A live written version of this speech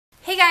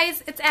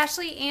guys, it's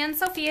Ashley and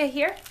Sophia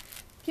here.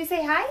 Can you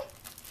say hi?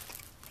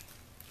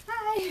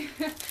 Hi.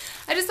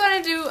 I just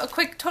want to do a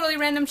quick totally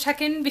random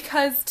check-in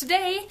because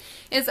today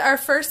is our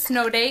first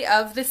snow day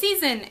of the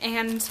season,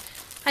 and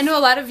I know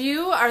a lot of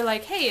you are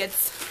like, hey, it's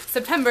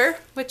September,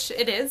 which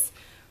it is,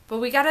 but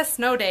we got a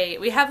snow day.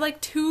 We have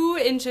like 2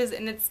 inches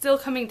and it's still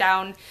coming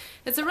down.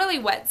 It's a really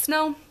wet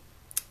snow,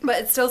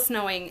 but it's still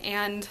snowing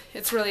and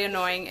it's really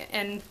annoying,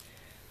 and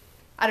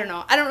I don't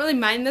know. I don't really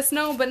mind the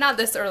snow, but not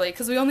this early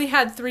because we only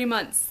had 3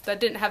 months that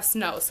didn't have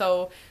snow.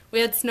 So we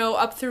had snow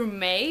up through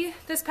May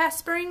this past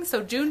spring.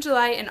 So June,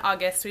 July, and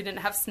August we didn't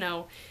have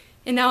snow.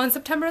 And now on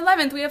September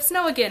 11th we have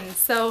snow again.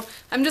 So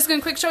I'm just going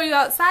to quick show you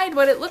outside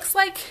what it looks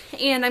like.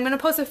 And I'm going to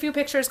post a few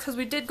pictures because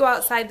we did go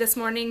outside this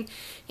morning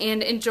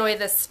and enjoy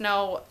the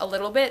snow a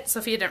little bit.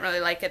 Sophia didn't really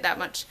like it that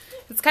much.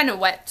 It's kind of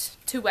wet,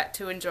 too wet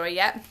to enjoy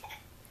yet.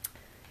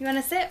 You want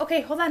to sit?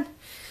 Okay, hold on.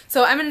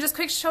 So I'm going to just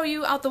quick show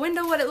you out the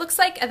window what it looks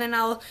like, and then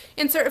I'll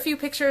insert a few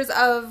pictures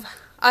of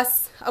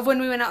us, of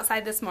when we went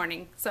outside this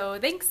morning. So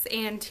thanks,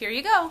 and here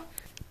you go.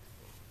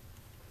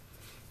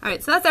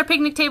 Alright, so that's our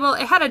picnic table.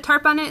 It had a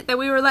tarp on it that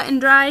we were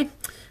letting dry.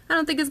 I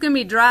don't think it's going to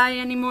be dry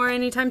anymore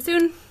anytime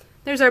soon.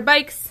 There's our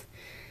bikes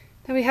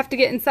that we have to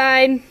get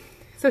inside.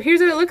 So here's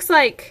what it looks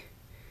like.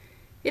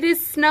 It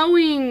is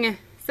snowing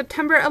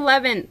September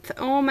 11th.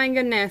 Oh my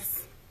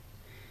goodness.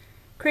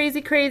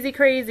 Crazy, crazy,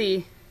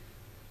 crazy.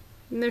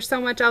 And there's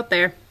so much out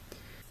there.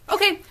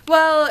 Okay,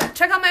 well,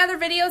 check out my other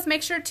videos.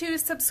 Make sure to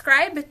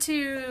subscribe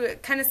to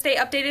kind of stay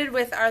updated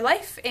with our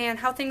life and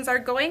how things are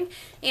going.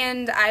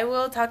 And I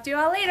will talk to you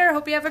all later.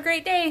 Hope you have a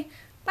great day.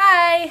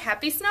 Bye.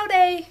 Happy snow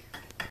day.